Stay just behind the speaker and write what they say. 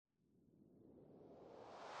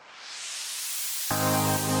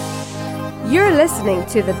You're listening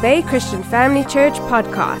to the Bay Christian Family Church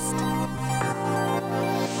podcast.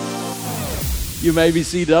 You may be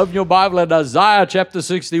seated. Open your Bible at Isaiah chapter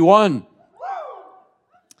 61.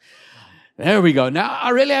 There we go. Now, I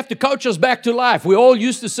really have to coach us back to life. We're all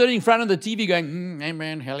used to sitting in front of the TV going,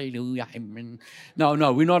 amen, hallelujah, amen.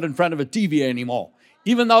 No, we're not in front of a TV anymore.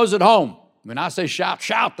 Even those at home, when I say shout,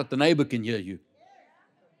 shout that the neighbor can hear you.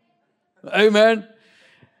 Amen.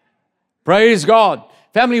 Praise God.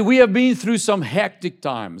 Family, we have been through some hectic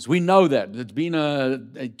times. We know that. It's been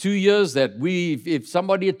 2 years that if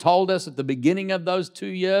somebody had told us at the beginning of those 2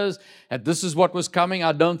 years that this is what was coming,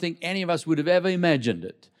 I don't think any of us would have ever imagined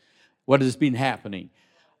it, what has been happening.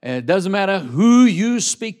 And it doesn't matter who you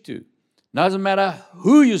speak to. Doesn't matter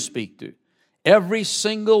who you speak to. Every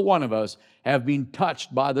single one of us have been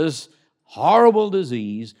touched by this horrible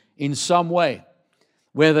disease in some way,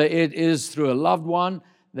 whether it is through a loved one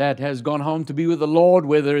that has gone home to be with the Lord,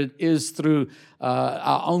 whether it is through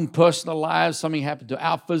our own personal lives, something happened to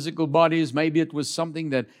our physical bodies. Maybe it was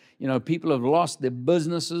something that, people have lost their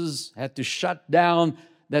businesses, had to shut down,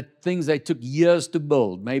 that things they took years to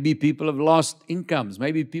build. Maybe people have lost incomes.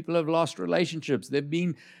 Maybe people have lost relationships. There have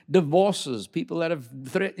been divorces, people that have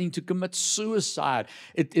threatening to commit suicide.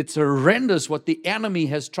 It's horrendous what the enemy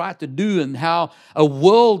has tried to do, and how a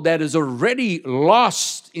world that is already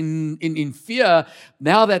lost in fear,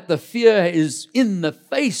 now that the fear is in the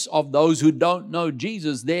face of those who don't know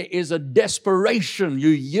Jesus, there is a desperation.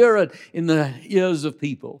 You hear it in the ears of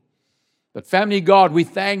people. But family God, we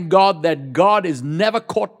thank God that God is never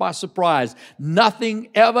caught by surprise. Nothing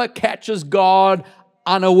ever catches God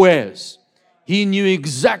unawares. He knew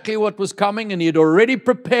exactly what was coming, and He had already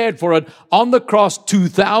prepared for it on the cross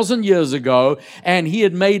 2,000 years ago. And He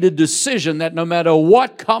had made a decision that no matter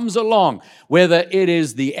what comes along, whether it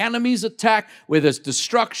is the enemy's attack, whether it's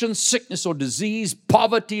destruction, sickness or disease,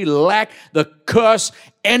 poverty, lack, the curse,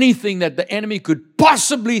 anything that the enemy could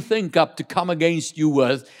possibly think up to come against you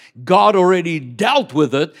with, God already dealt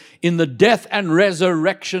with it in the death and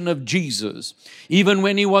resurrection of Jesus. Even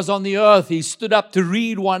when He was on the earth, He stood up to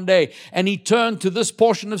read one day, and He turned to this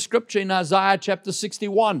portion of Scripture in Isaiah chapter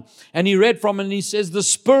 61, and He read from it, and He says, "The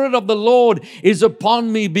Spirit of the Lord is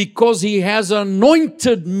upon me, because He has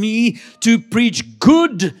anointed me to preach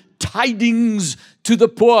good tidings to the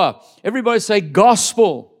poor." Everybody say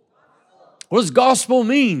gospel. What does gospel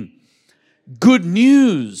mean? Good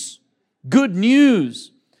news. Good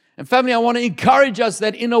news. And family, I want to encourage us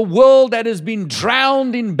that in a world that has been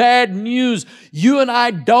drowned in bad news, you and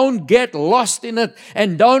I don't get lost in it,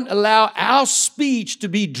 and don't allow our speech to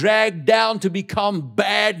be dragged down to become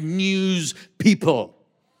bad news people.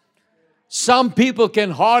 Some people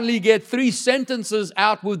can hardly get 3 sentences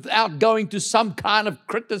out without going to some kind of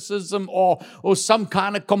criticism or some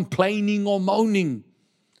kind of complaining or moaning.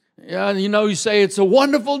 Yeah, you say it's a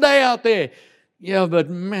wonderful day out there. Yeah,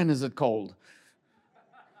 but man, is it cold.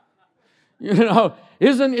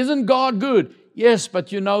 Isn't God good? Yes, but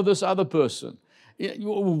this other person.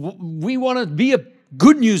 We want to be a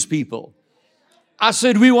good news people. I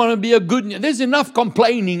said we want to be a good news. There's enough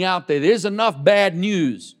complaining out there. There's enough bad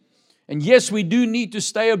news. And yes, we do need to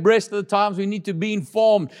stay abreast of the times. We need to be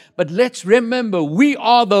informed. But let's remember, we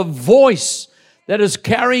are the voice that is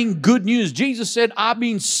carrying good news. Jesus said, I've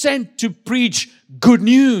been sent to preach good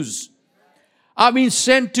news. I've been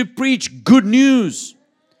sent to preach good news.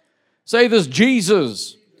 Say this,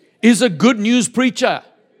 Jesus is a good news preacher.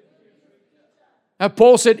 And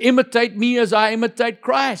Paul said, imitate me as I imitate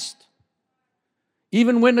Christ.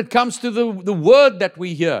 Even when it comes to the word that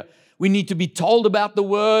we hear, we need to be told about the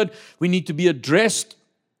word. We need to be addressed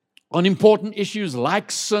on important issues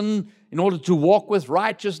like sin in order to walk with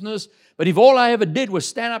righteousness. But if all I ever did was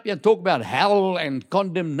stand up here and talk about hell and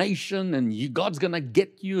condemnation and God's going to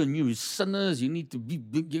get you and you sinners, you need to be,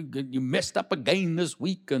 you messed up again this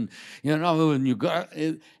week, and and you got,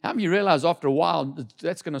 how many realize after a while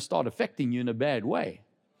that's going to start affecting you in a bad way?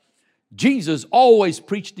 Jesus always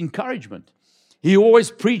preached encouragement. He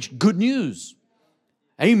always preached good news.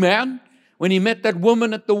 Amen. When He met that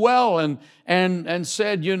woman at the well and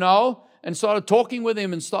said, and started talking with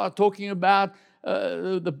him and started talking about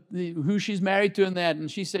who she's married to and that. And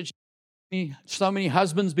she said, so many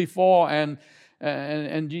husbands before. And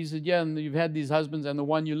Jesus said, yeah, and you've had these husbands, and the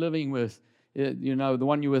one you're living with, the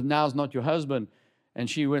one you're with now is not your husband. And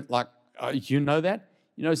she went like, oh, you know that?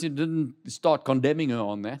 She didn't start condemning her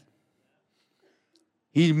on that.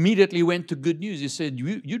 He immediately went to good news. He said,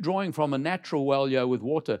 you're drawing from a natural well here with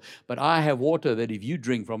water, but I have water that if you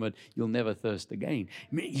drink from it, you'll never thirst again.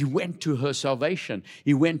 He went to her salvation.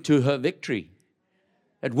 He went to her victory.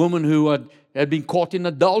 That woman who had been caught in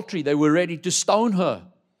adultery, they were ready to stone her.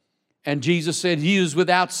 And Jesus said, he who's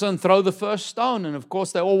without sin, throw the first stone. And of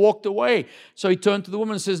course, they all walked away. So he turned to the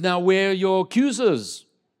woman and says, now where are your accusers?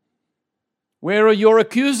 Where are your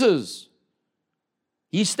accusers?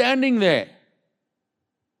 He's standing there.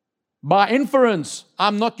 By inference,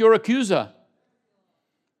 I'm not your accuser.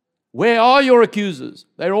 Where are your accusers?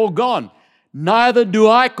 They're all gone. Neither do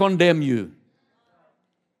I condemn you.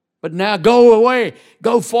 But now go away,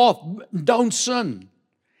 go forth, don't sin.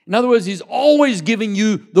 In other words, He's always giving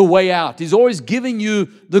you the way out. He's always giving you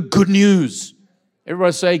the good news.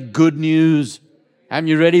 Everybody say good news. Am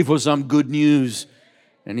you ready for some good news?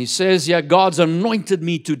 And He says, yeah, God's anointed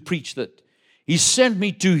me to preach that. He sent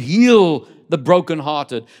me to heal the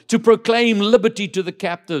brokenhearted, to proclaim liberty to the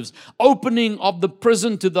captives, opening of the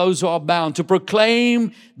prison to those who are bound, to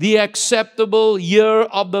proclaim the acceptable year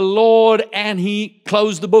of the Lord. And He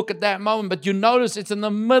closed the book at that moment. But you notice it's in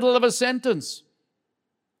the middle of a sentence.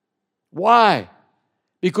 Why?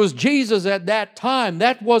 Because Jesus at that time,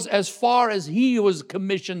 that was as far as He was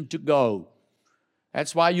commissioned to go.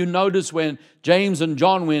 That's why you notice when James and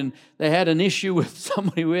John, when they had an issue with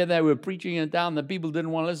somebody where they were preaching in town, the people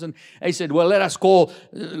didn't want to listen. They said, well, let us call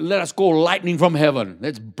lightning from heaven.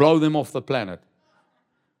 Let's blow them off the planet.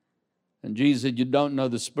 And Jesus said, you don't know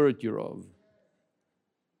the spirit you're of.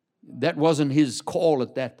 That wasn't His call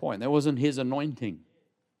at that point. That wasn't His anointing.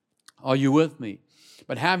 Are you with me?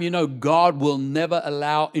 But how do you know God will never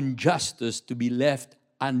allow injustice to be left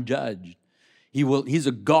unjudged? He's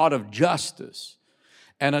a God of justice.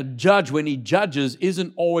 And a judge, when he judges,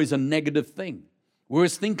 isn't always a negative thing. We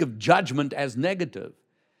always think of judgment as negative.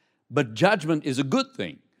 But judgment is a good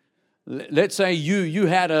thing. Let's say you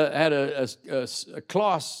had a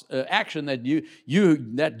class action that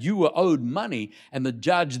you were owed money, and the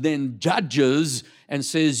judge then judges and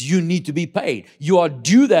says you need to be paid. You are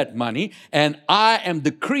due that money, and I am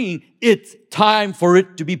decreeing it's time for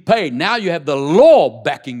it to be paid. Now you have the law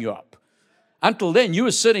backing you up. Until then, you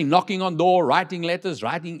were sitting, knocking on door, writing letters,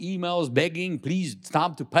 writing emails, begging, please, it's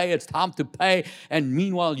time to pay, it's time to pay. And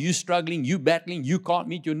meanwhile, you struggling, you battling, you can't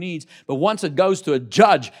meet your needs. But once it goes to a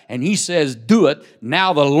judge and he says, do it,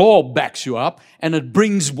 now the law backs you up and it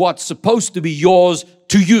brings what's supposed to be yours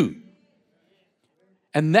to you.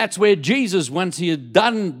 And that's where Jesus, once He had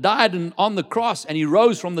died on the cross and He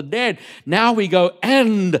rose from the dead, now we go,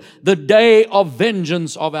 and the day of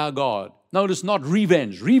vengeance of our God. Notice not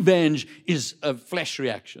revenge. Revenge is a flesh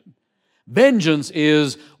reaction. Vengeance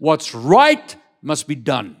is what's right must be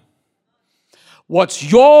done. What's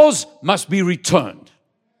yours must be returned.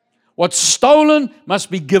 What's stolen must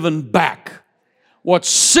be given back. What's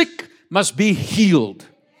sick must be healed.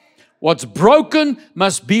 What's broken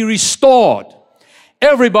must be restored.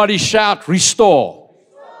 Everybody shout, restore.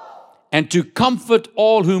 And to comfort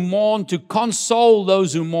all who mourn, to console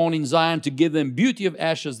those who mourn in Zion, to give them beauty of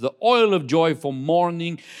ashes, the oil of joy for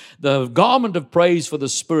mourning, the garment of praise for the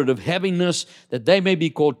spirit of heaviness, that they may be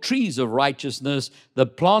called trees of righteousness, the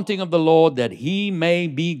planting of the Lord, that He may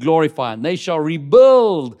be glorified. And they shall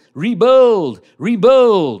rebuild the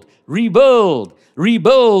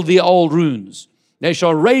old ruins. They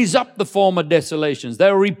shall raise up the former desolations.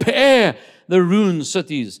 They will repair the ruined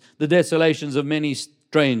cities, the desolations of many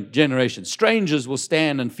strange generations. Strangers will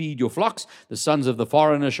stand and feed your flocks. The sons of the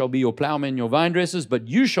foreigner shall be your plowmen, your vine dressers, but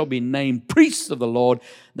you shall be named priests of the Lord.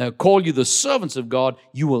 They'll call you the servants of God.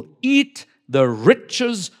 You will eat the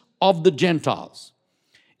riches of the Gentiles.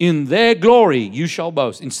 In their glory you shall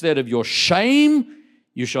boast. Instead of your shame,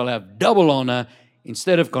 you shall have double honor.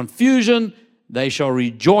 Instead of confusion, they shall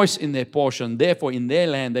rejoice in their portion. Therefore, in their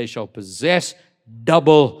land they shall possess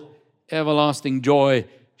double. Everlasting joy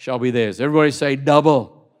shall be theirs. Everybody say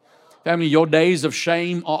double. Family, your days of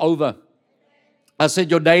shame are over. I said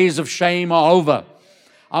your days of shame are over.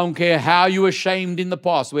 I don't care how you were shamed in the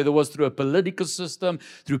past, whether it was through a political system,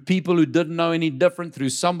 through people who didn't know any different, through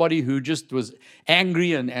somebody who just was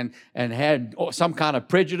angry and had some kind of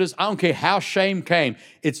prejudice. I don't care how shame came.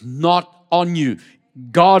 It's not on you.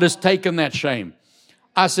 God has taken that shame.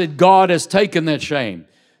 I said God has taken that shame.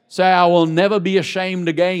 Say, I will never be ashamed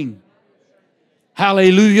again.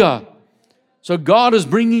 Hallelujah. So God is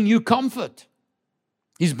bringing you comfort.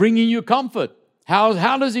 He's bringing you comfort.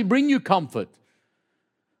 How does He bring you comfort?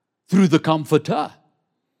 Through the Comforter.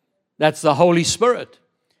 That's the Holy Spirit.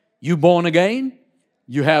 You born again,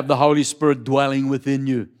 you have the Holy Spirit dwelling within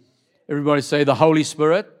you. Everybody say the Holy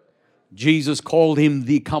Spirit. Jesus called Him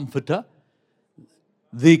the Comforter.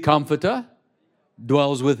 The Comforter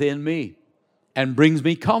dwells within me and brings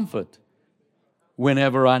me comfort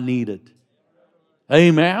whenever I need it.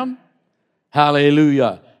 Amen.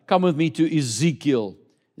 Hallelujah. Come with me to Ezekiel.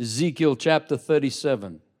 Ezekiel chapter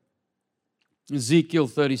 37. Ezekiel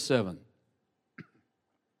 37.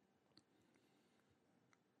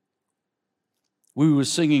 We were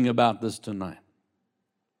singing about this tonight.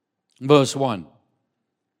 Verse 1.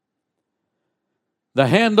 The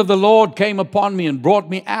hand of the Lord came upon me and brought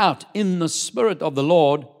me out in the spirit of the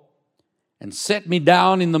Lord and set me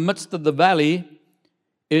down in the midst of the valley.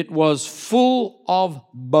 It was full of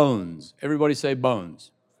bones. Everybody say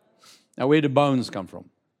bones. Now, where do bones come from?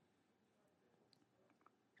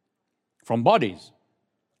 From bodies.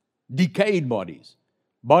 Decayed bodies.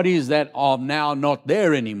 Bodies that are now not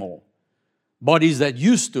there anymore. Bodies that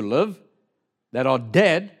used to live, that are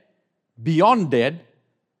dead, beyond dead,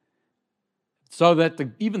 so that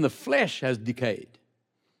even the flesh has decayed.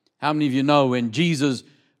 How many of you know when Jesus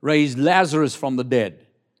raised Lazarus from the dead?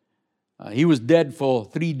 He was dead for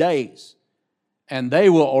 3 days. And they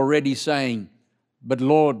were already saying, but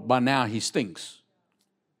Lord, by now he stinks.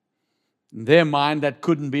 In their mind, that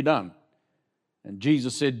couldn't be done. And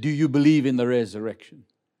Jesus said, do you believe in the resurrection?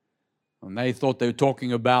 And they thought they were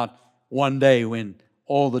talking about one day when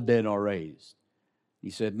all the dead are raised. He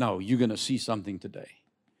said, no, you're going to see something today.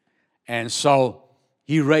 And so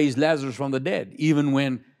he raised Lazarus from the dead, even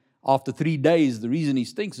when after 3 days, the reason he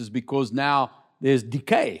stinks is because now there's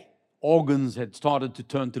decay. Organs had started to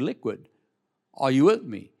turn to liquid. Are you with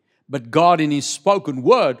me? But God in His spoken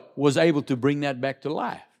word was able to bring that back to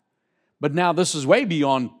life. But now this is way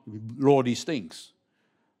beyond, Lord, he stinks.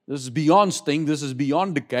 This is beyond stink. This is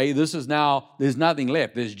beyond decay. This is now, there's nothing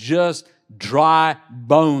left. There's just dry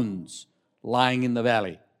bones lying in the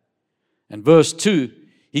valley. And verse 2,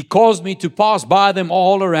 He caused me to pass by them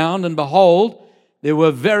all around, and behold, there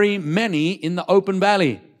were very many in the open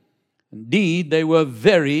valley. Indeed, they were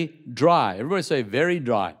very dry. Everybody say, very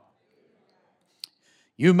dry.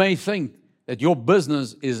 You may think that your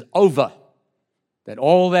business is over, that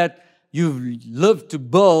all that you've lived to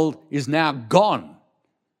build is now gone.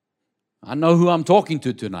 I know who I'm talking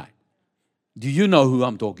to tonight. Do you know who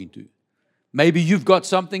I'm talking to? Maybe you've got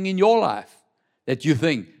something in your life that you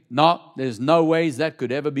think, no, there's no ways that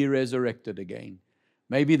could ever be resurrected again.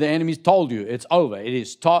 Maybe the enemy's told you it's over.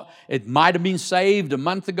 It might have been saved a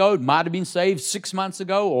month ago. It might have been saved 6 months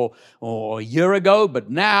ago or a year ago,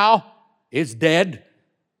 but now it's dead.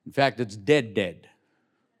 In fact, it's dead.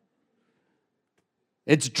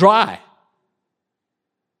 It's dry.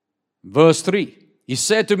 Verse 3, He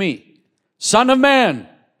said to me, Son of man,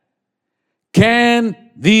 can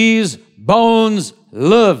these bones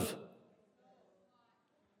live?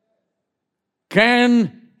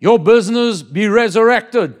 Can your business be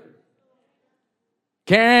resurrected?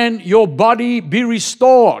 Can your body be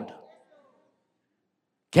restored?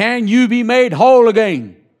 Can you be made whole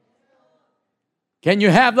again? Can you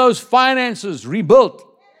have those finances rebuilt?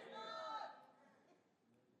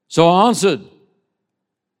 So I answered,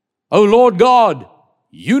 Oh Lord God,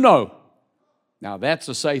 you know. Now that's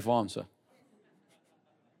a safe answer.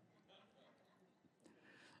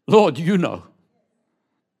 Lord, you know.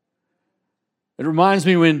 It reminds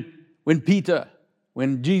me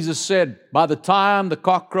when Jesus said, by the time the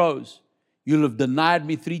cock crows, you'll have denied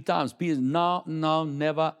me 3 times. Peter said, no,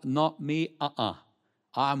 never, not me,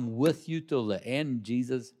 I'm with you till the end,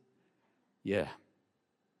 Jesus. Yeah.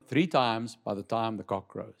 3 times by the time the cock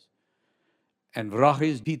crows. And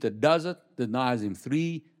Vrachis, Peter does it, denies him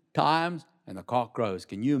 3 times, and the cock crows.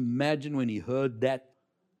 Can you imagine when he heard that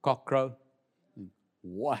cock crow?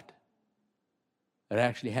 What? It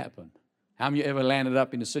actually happened. How many of you ever landed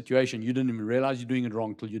up in a situation you didn't even realize you're doing it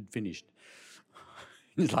wrong till you'd finished?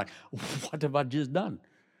 It's like, what have I just done?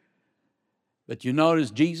 But you notice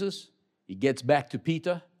Jesus, He gets back to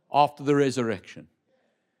Peter after the resurrection.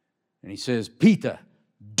 And He says, Peter,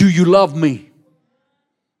 do you love me?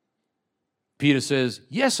 Peter says,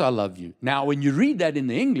 yes, I love you. Now, when you read that in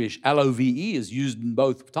the English, L-O-V-E is used in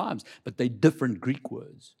both times, but they're different Greek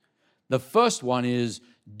words. The first one is,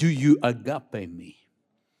 do you agape me?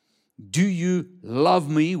 Do you love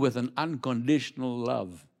me with an unconditional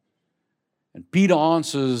love? And Peter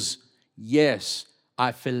answers, yes,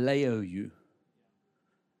 I phileo you.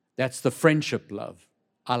 That's the friendship love.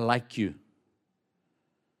 I like you.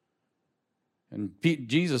 And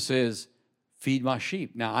Jesus says, feed my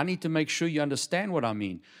sheep. Now, I need to make sure you understand what I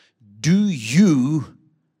mean. Do you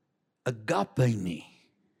agape me?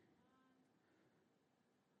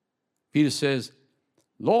 Peter says,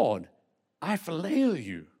 Lord, I phileo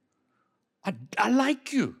you. I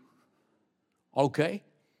like you. Okay,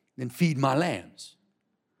 then feed my lambs.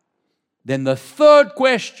 Then the third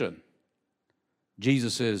question,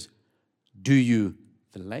 Jesus says, do you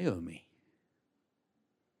phileo me?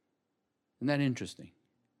 Isn't that interesting?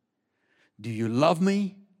 Do you love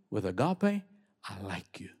me with agape? I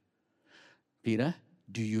like you. Peter,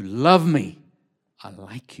 do you love me? I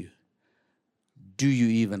like you. Do you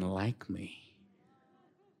even like me?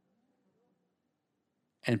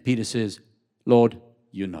 And Peter says, Lord,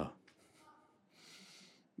 you know.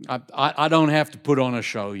 I don't have to put on a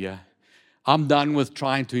show here. I'm done with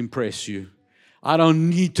trying to impress you. I don't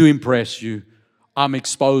need to impress you. I'm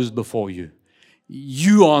exposed before you.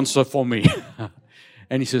 You answer for me.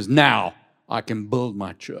 And he says, now I can build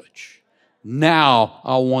my church. Now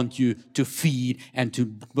I want you to feed and to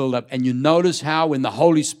build up. And you notice how when the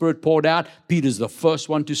Holy Spirit poured out, Peter's the first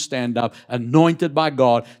one to stand up, anointed by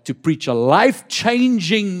God to preach a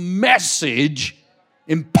life-changing message,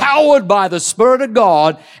 empowered by the Spirit of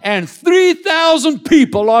God, and 3,000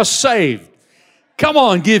 people are saved. Come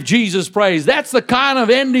on, give Jesus praise. That's the kind of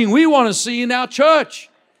ending we want to see in our church.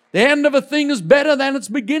 The end of a thing is better than its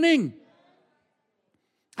beginning.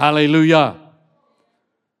 Hallelujah.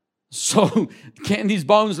 So, can these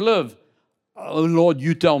bones live? Oh, Lord,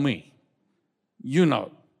 you tell me. You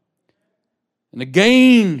know. And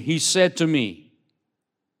again, he said to me,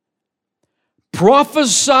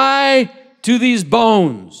 prophesy to these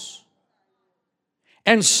bones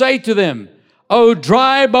and say to them, O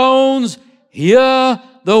dry bones, hear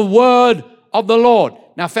the word of the Lord.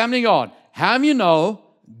 Now, family God, how do you know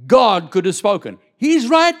God could have spoken? He's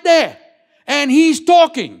right there and he's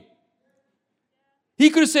talking. He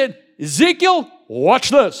could have said, Ezekiel, watch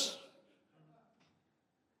this.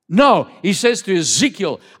 No, he says to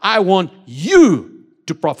Ezekiel, I want you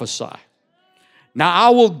to prophesy. Now, I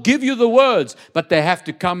will give you the words, but they have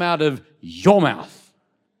to come out of your mouth.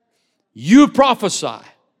 You prophesy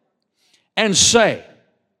and say,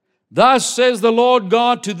 thus says the Lord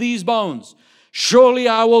God to these bones, surely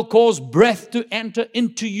I will cause breath to enter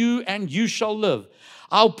into you, and you shall live.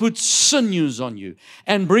 I'll put sinews on you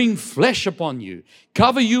and bring flesh upon you,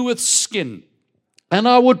 cover you with skin, and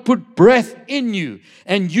I would put breath in you,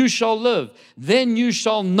 and you shall live. Then you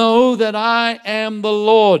shall know that I am the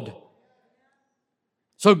Lord.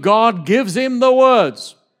 So God gives him the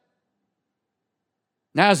words.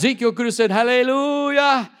 Now Ezekiel could have said,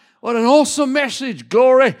 hallelujah, what an awesome message,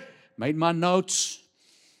 glory. Made my notes.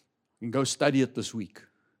 You can go study it this week.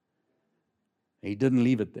 He didn't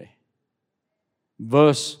leave it there.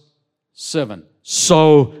 Verse 7.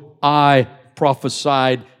 So I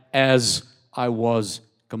prophesied as I was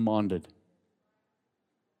commanded.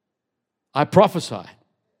 I prophesied.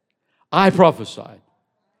 I prophesied.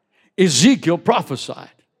 Ezekiel prophesied.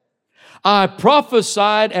 I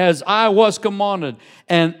prophesied as I was commanded.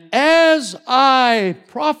 And as I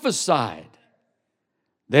prophesied,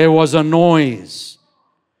 there was a noise,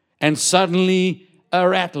 and suddenly a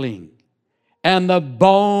rattling, and the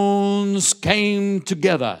bones came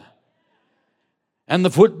together. And the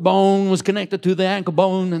foot bone was connected to the ankle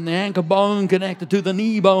bone, and the ankle bone connected to the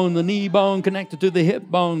knee bone connected to the hip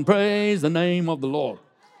bone. Praise the name of the Lord.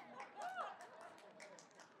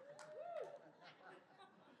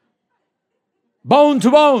 Bone to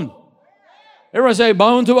bone. Everyone say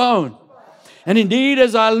bone to bone. And indeed,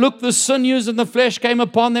 as I looked, the sinews and the flesh came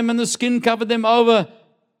upon them, and the skin covered them over.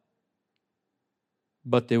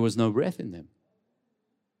 But there was no breath in them.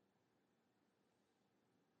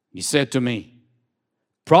 He said to me,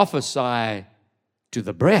 prophesy to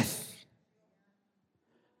the breath.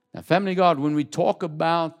 Now, family God, when we talk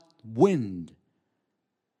about wind,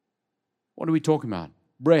 what are we talking about?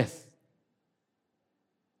 Breath.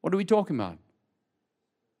 What are we talking about?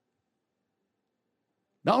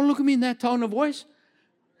 Don't look at me in that tone of voice.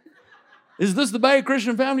 Is this the Bay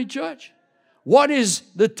Christian Family Church? What is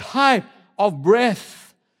the type of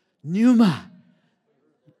breath? Pneuma.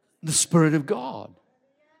 The Spirit of God.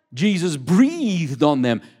 Jesus breathed on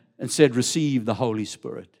them and said, receive the Holy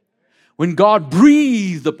Spirit. When God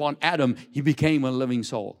breathed upon Adam, he became a living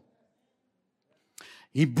soul.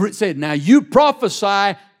 He said, now you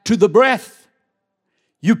prophesy to the breath.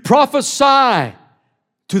 You prophesy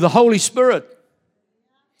to the Holy Spirit.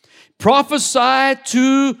 Prophesy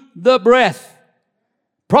to the breath.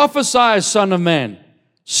 Prophesy, Son of Man.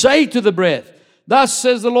 Say to the breath, thus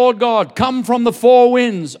says the Lord God, come from the four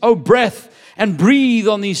winds, O breath, and breathe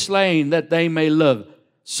on these slain that they may live.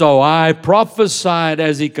 So I prophesied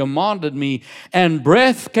as he commanded me, and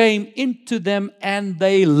breath came into them, and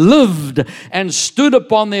they lived and stood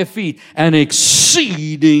upon their feet, an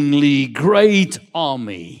exceedingly great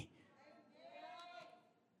army.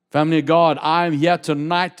 Family of God, I am here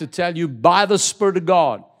tonight to tell you by the Spirit of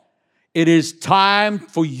God, it is time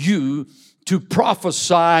for you to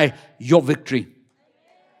prophesy your victory.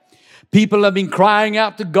 People have been crying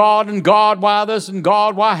out to God, and God, why this, and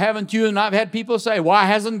God, why haven't you? And I've had people say, why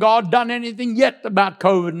hasn't God done anything yet about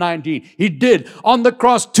COVID-19? He did. On the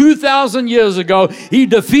cross 2,000 years ago, He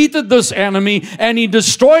defeated this enemy, and He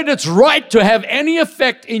destroyed its right to have any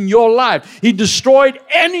effect in your life. He destroyed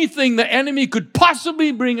anything the enemy could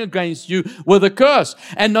possibly bring against you with a curse.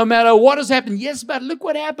 And no matter what has happened, yes, but look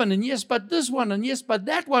what happened, and yes, but this one, and yes, but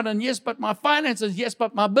that one, and yes, but my finances, yes,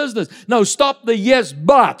 but my business. No, stop the yes,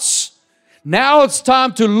 buts. Now it's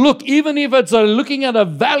time to look, even if it's looking at a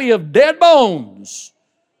valley of dead bones.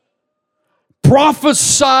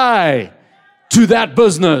 Prophesy to that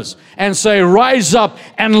business and say, rise up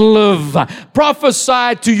and live.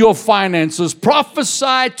 Prophesy to your finances.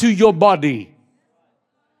 Prophesy to your body.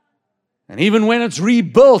 And even when it's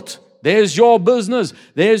rebuilt, there's your business.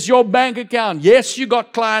 There's your bank account. Yes, you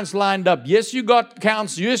got clients lined up. Yes, you got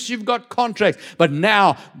accounts. Yes, you've got contracts. But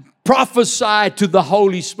now, prophesy to the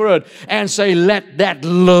Holy Spirit and say, let that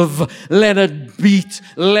live, let it beat,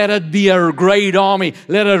 let it be a great army,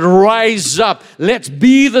 let it rise up. Let's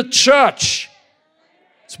be the church.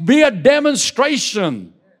 Let's be a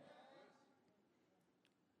demonstration.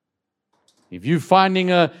 If you're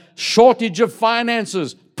finding a shortage of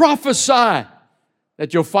finances, prophesy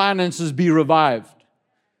that your finances be revived.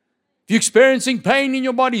 If you're experiencing pain in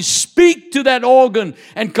your body, speak to that organ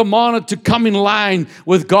and command it to come in line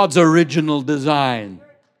with God's original design.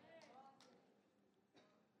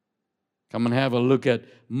 Come and have a look at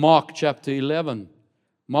Mark chapter 11.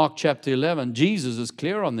 Mark chapter 11, Jesus is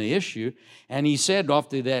clear on the issue. And He said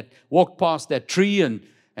after that, walked past that tree and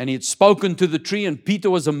He had spoken to the tree, and Peter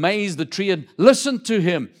was amazed. The tree had listened to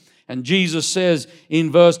Him. And Jesus says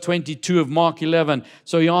in verse 22 of Mark 11,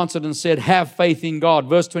 so He answered and said, have faith in God.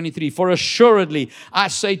 Verse 23, for assuredly I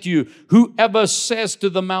say to you, whoever says to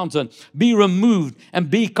the mountain, be removed and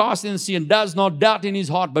be cast in the sea, and does not doubt in his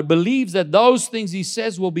heart, but believes that those things he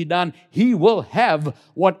says will be done, he will have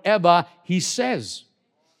whatever he says.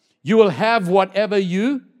 You will have whatever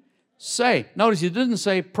you say. Notice He didn't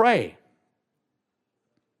say pray.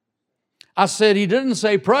 I said He didn't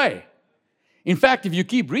say pray. In fact, if you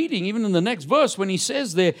keep reading, even in the next verse, when He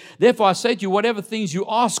says there, therefore I say to you, whatever things you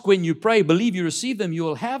ask when you pray, believe you receive them, you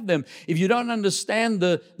will have them. If you don't understand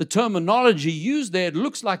the terminology used there, it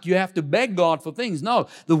looks like you have to beg God for things. No,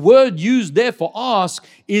 the word used there for ask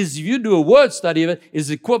is, if you do a word study of it,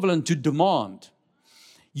 is equivalent to demand.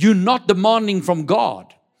 You're not demanding from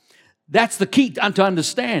God. That's the key to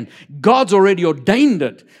understand. God's already ordained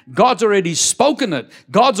it. God's already spoken it.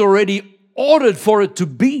 God's already ordered for it to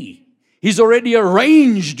be. He's already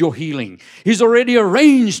arranged your healing. He's already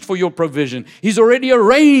arranged for your provision. He's already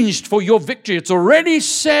arranged for your victory. It's already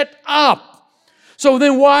set up. So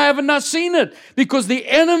then why haven't I seen it? Because the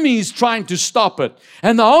enemy is trying to stop it.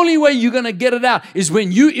 And the only way you're going to get it out is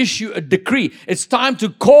when you issue a decree. It's time to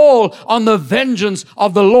call on the vengeance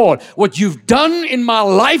of the Lord. What you've done in my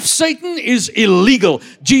life, Satan, is illegal.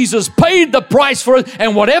 Jesus paid the price for it.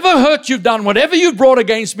 And whatever hurt you've done, whatever you brought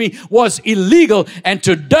against me was illegal. And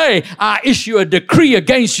today I issue a decree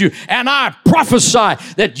against you. And I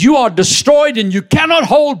prophesy that you are destroyed and you cannot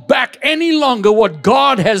hold back any longer what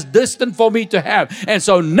God has destined for me to have. And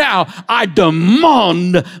so now I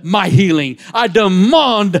demand my healing. I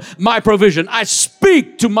demand my provision. I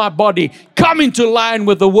speak to my body, come into line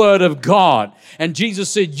with the word of God. And Jesus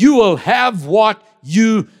said, you will have what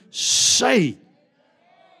you say.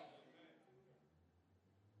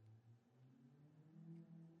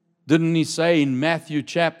 Didn't He say in Matthew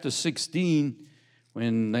chapter 16,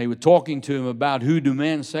 when they were talking to Him about who do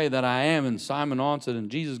men say that I am, and Simon answered, and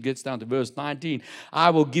Jesus gets down to verse 19,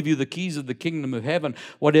 I will give you the keys of the kingdom of heaven.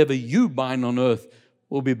 Whatever you bind on earth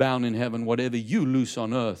will be bound in heaven. Whatever you loose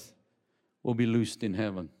on earth will be loosed in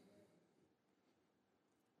heaven.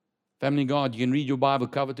 Family God, you can read your Bible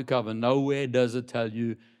cover to cover. Nowhere does it tell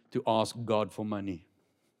you to ask God for money.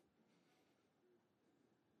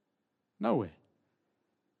 Nowhere.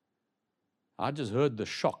 I just heard the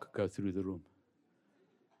shock go through the room.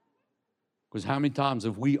 Because how many times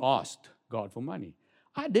have we asked God for money?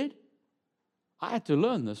 I did. I had to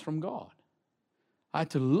learn this from God. I had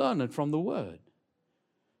to learn it from the Word.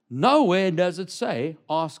 Nowhere does it say,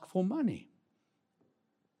 ask for money.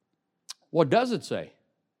 What does it say?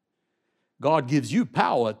 God gives you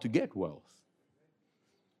power to get wealth.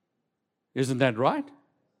 Isn't that right?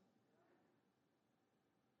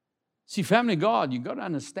 See, family God, you've got to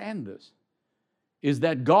understand this, is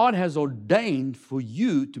that God has ordained for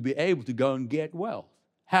you to be able to go and get wealth.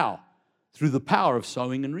 How? Through the power of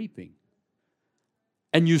sowing and reaping.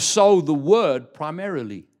 And you sow the word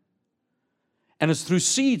primarily. And it's through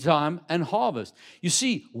seed time and harvest. You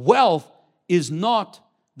see, wealth is not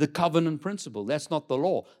the covenant principle. That's not the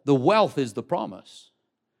law. The wealth is the promise.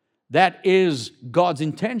 That is God's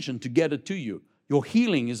intention to get it to you. Your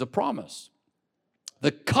healing is a promise.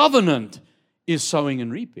 The covenant is sowing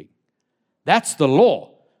and reaping. That's the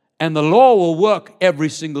law. And the law will work every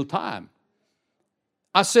single time.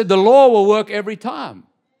 I said the law will work every time.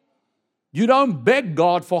 You don't beg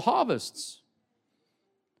God for harvests.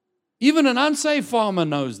 Even an unsaved farmer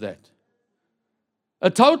knows that. A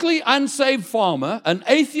totally unsaved farmer, an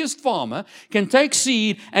atheist farmer, can take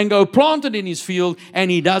seed and go plant it in his field, and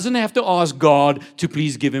he doesn't have to ask God to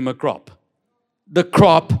please give him a crop. The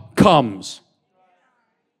crop comes.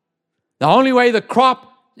 The only way the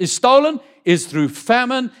crop is stolen is through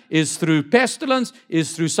famine, is through pestilence,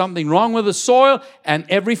 is through something wrong with the soil, and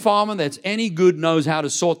every farmer that's any good knows how to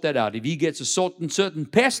sort that out. If he gets a certain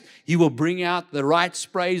pest, he will bring out the right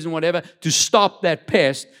sprays and whatever to stop that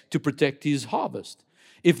pest to protect his harvest.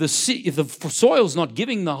 If the soil's not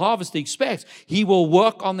giving the harvest he expects, he will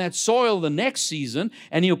work on that soil the next season,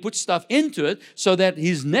 and he'll put stuff into it so that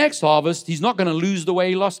his next harvest, he's not going to lose the way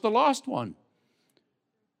he lost the last one.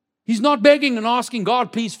 He's not begging and asking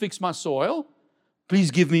God, please fix my soil.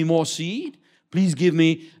 Please give me more seed. Please give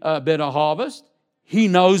me a better harvest. He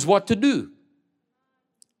knows what to do.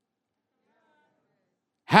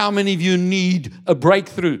 How many of you need a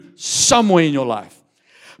breakthrough somewhere in your life?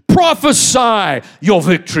 Prophesy your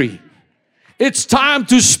victory. It's time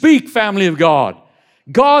to speak, family of God.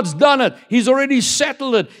 God's done it. He's already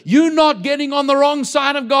settled it. You're not getting on the wrong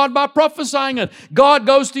side of God by prophesying it. God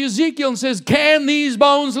goes to Ezekiel and says, can these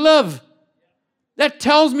bones live? That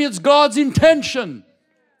tells me it's God's intention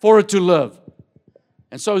for it to live.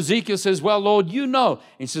 And so Ezekiel says, well, Lord, you know.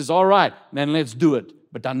 He says, all right, then let's do it.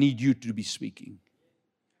 But I need you to be speaking.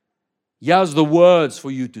 Here's the words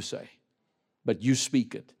for you to say, but you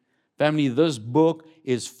speak it. Family, this book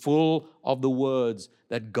is full of the words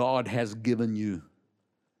that God has given you.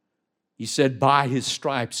 He said, by His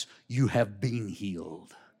stripes you have been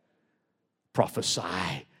healed.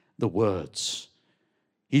 Prophesy the words.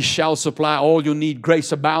 He shall supply all your need.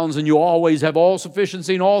 Grace abounds, and you always have all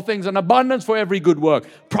sufficiency in all things and abundance for every good work.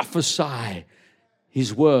 Prophesy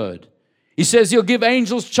His word. He says He'll give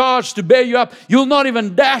angels charge to bear you up. You'll not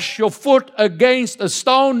even dash your foot against a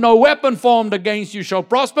stone. No weapon formed against you shall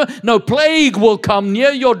prosper. No plague will come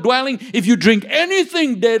near your dwelling. If you drink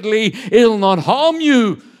anything deadly, it'll not harm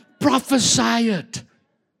you. Prophesy it.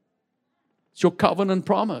 It's your covenant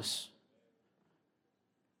promise.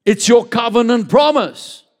 It's your covenant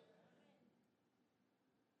promise.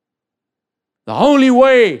 The only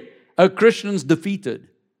way a Christian's defeated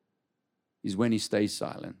is when he stays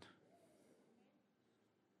silent.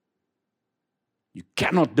 You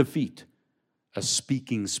cannot defeat a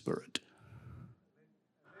speaking spirit.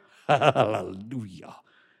 Hallelujah.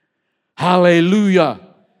 Hallelujah.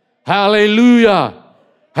 Hallelujah.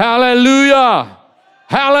 Hallelujah.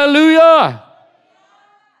 Hallelujah.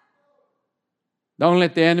 Don't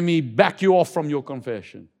let the enemy back you off from your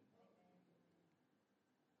confession.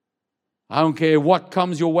 I don't care what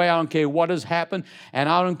comes your way. I don't care what has happened. And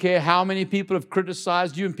I don't care how many people have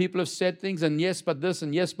criticized you and people have said things and yes, but this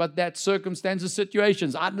and yes, but that, circumstances,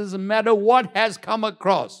 situations. It doesn't matter what has come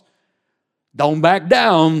across. Don't back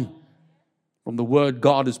down from the word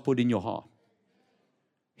God has put in your heart.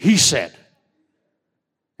 He said.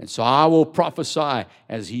 And so I will prophesy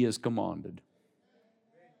as He has commanded.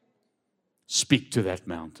 Speak to that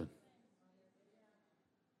mountain.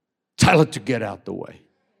 Tell it to get out the way.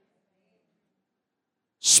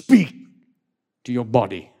 Speak to your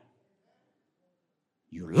body.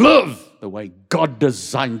 You live the way God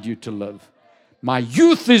designed you to live. My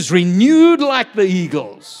youth is renewed like the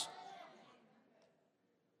eagles.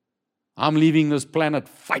 I'm leaving this planet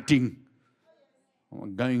fighting.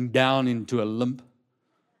 I'm going down into a limp.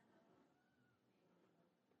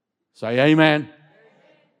 Say amen.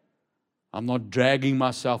 I'm not dragging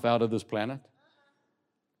myself out of this planet.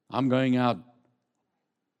 I'm going out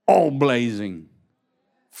all blazing,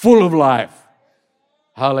 full of life.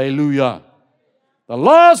 Hallelujah. The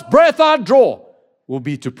last breath I draw will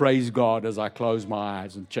be to praise God as I close my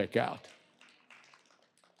eyes and check out.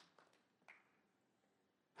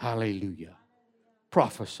 Hallelujah.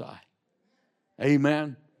 Prophesy.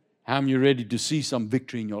 Amen. How many ready to see some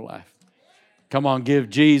victory in your life? Come on, give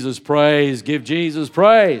Jesus praise. Give Jesus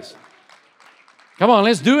praise. Come on,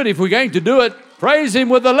 let's do it if we're going to do it. Praise Him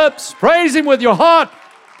with the lips. Praise Him with your heart.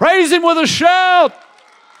 Praise Him with a shout.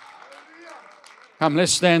 Come,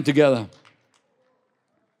 let's stand together.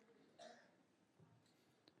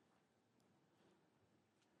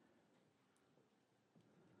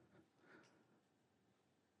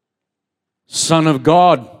 Son of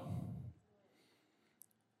God,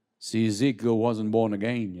 See, Ezekiel wasn't born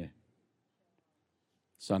again yet.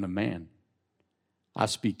 Son of man. I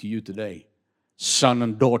speak to you today, son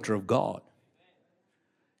and daughter of God.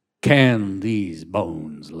 Can these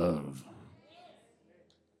bones live?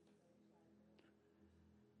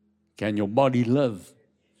 Can your body live?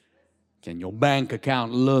 Can your bank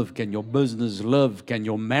account live? Can your business live? Can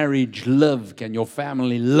your marriage live? Can your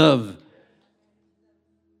family live?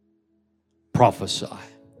 Prophesy.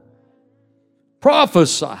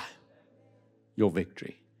 Prophesy your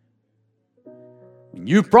victory. When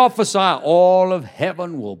you prophesy, all of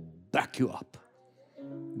heaven will back you up.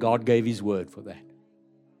 God gave His word for that.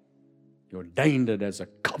 He ordained it as a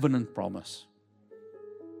covenant promise.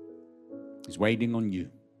 He's waiting on you.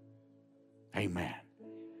 Amen.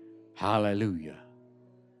 Hallelujah.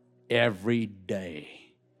 Every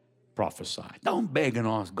day, prophesy. Don't beg and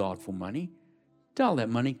ask God for money. Tell that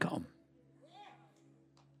money come.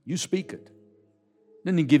 You speak it.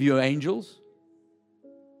 Didn't He give you angels?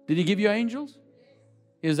 Did He give you angels?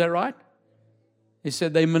 Is that right? He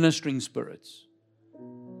said they're ministering spirits.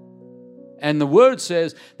 And the word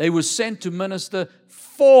says they were sent to minister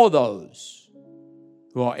for those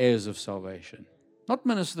who are heirs of salvation. Not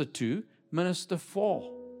minister to, minister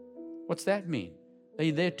for. What's that mean?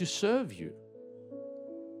 They're there to serve you.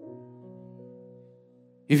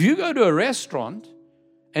 If you go to a restaurant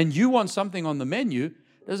and you want something on the menu,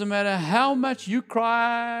 doesn't matter how much you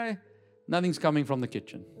cry, nothing's coming from the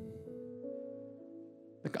kitchen.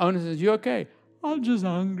 The owner says, "You okay?" "I'm just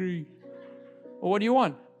hungry." "Well, what do you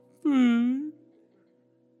want?" "Food."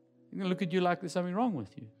 He's going to look at you like there's something wrong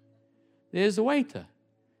with you. There's the waiter.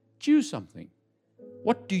 Choose something.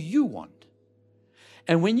 What do you want?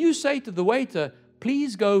 And when you say to the waiter,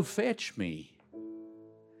 "Please go fetch me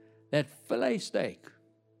that filet steak,"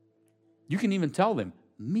 you can even tell them,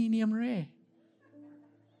 "Medium rare."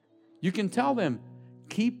 You can tell them,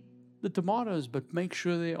 "Keep the tomatoes, but make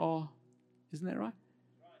sure they are." Isn't that right?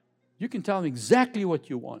 You can tell them exactly what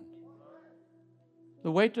you want.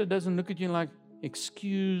 The waiter doesn't look at you like,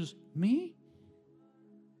 "Excuse me?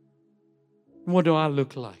 What do I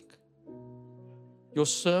look like? Your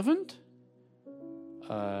servant?"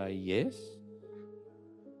 Yes.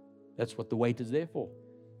 That's what the waiter's there for.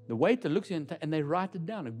 The waiter looks in and they write it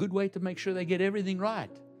down. A good way to make sure they get everything right.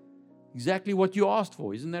 Exactly what you asked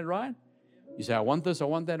for. Isn't that right? You say, "I want this, I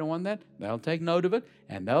want that, I want that." They'll take note of it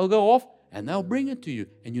and they'll go off and they'll bring it to you.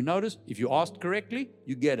 And you notice, if you asked correctly,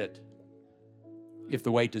 you get it. If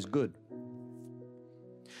the waiter's good.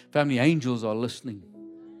 Family, angels are listening.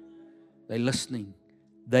 They're listening.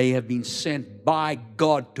 They have been sent by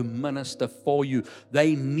God to minister for you.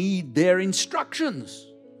 They need their instructions.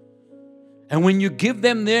 And when you give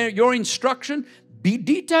them your instruction, be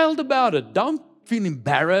detailed about it. Don't feel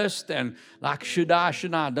embarrassed and like, should I?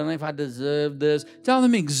 I don't know if I deserve this. Tell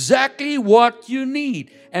them exactly what you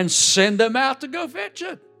need and send them out to go fetch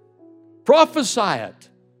it. Prophesy it.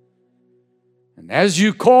 And as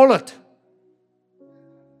you call it,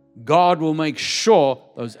 God will make sure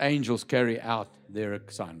those angels carry out their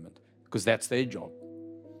assignment, because that's their job.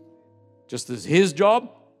 Just as His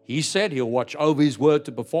job, He said He'll watch over His word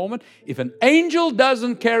to perform it. If an angel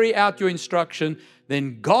doesn't carry out your instruction,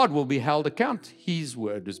 then God will be held account. His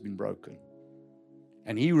word has been broken.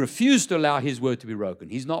 And He refused to allow His word to be broken.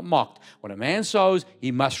 He's not mocked. What a man sows,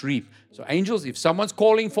 he must reap. So angels, if someone's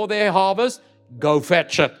calling for their harvest, go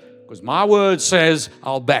fetch it, because my word says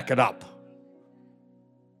I'll back it up.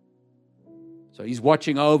 So He's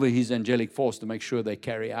watching over His angelic force to make sure they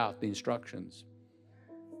carry out the instructions.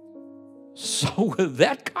 So with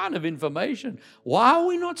that kind of information, why are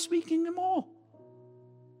we not speaking more?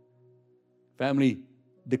 Family,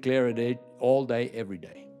 declare it all day, every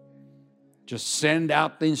day. Just send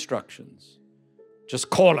out the instructions. Just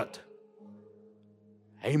call it.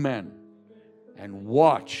 Amen. And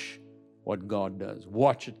watch what God does.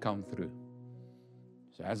 Watch it come through.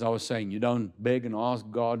 So as I was saying, you don't beg and ask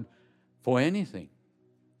God for anything.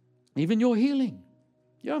 Even your healing.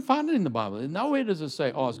 You don't find it in the Bible. Nowhere does it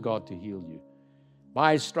say, ask God to heal you.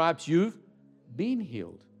 By His stripes, you've been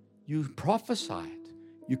healed. You prophesy it.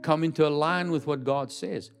 You come into a line with what God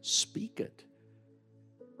says. Speak it.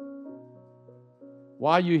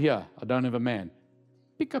 Why are you here? I don't have a man.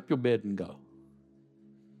 Pick up your bed and go.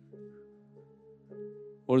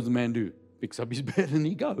 What does the man do? Picks up his bed and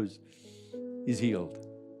he goes. He's healed.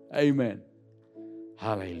 Amen.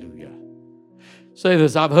 Hallelujah. Say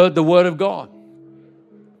this: I've heard the word of God.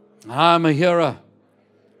 I'm a hearer.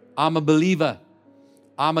 I'm a believer.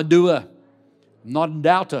 I'm a doer. I'm not a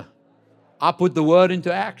doubter. I put the word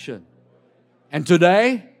into action. And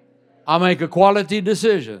today, I make a quality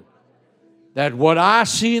decision that what I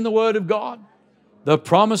see in the word of God the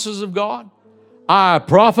promises of God. I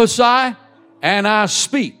prophesy and I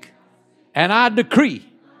speak and I decree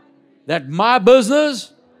that my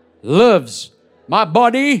business lives. My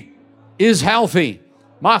body is healthy.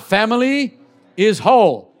 My family is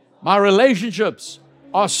whole. My relationships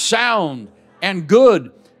are sound and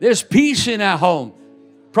good. There's peace in our home,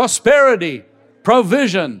 prosperity,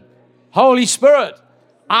 provision. Holy Spirit,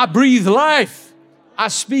 I breathe life. I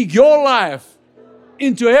speak your life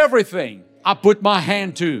into everything I put my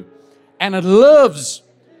hand to. And it lives.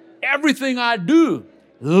 Everything I do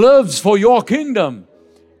lives for your kingdom.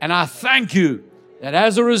 And I thank you that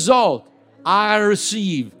as a result, I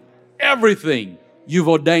receive everything you've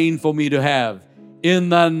ordained for me to have. In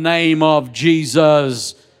the name of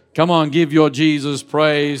Jesus. Come on, give your Jesus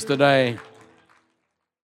praise today.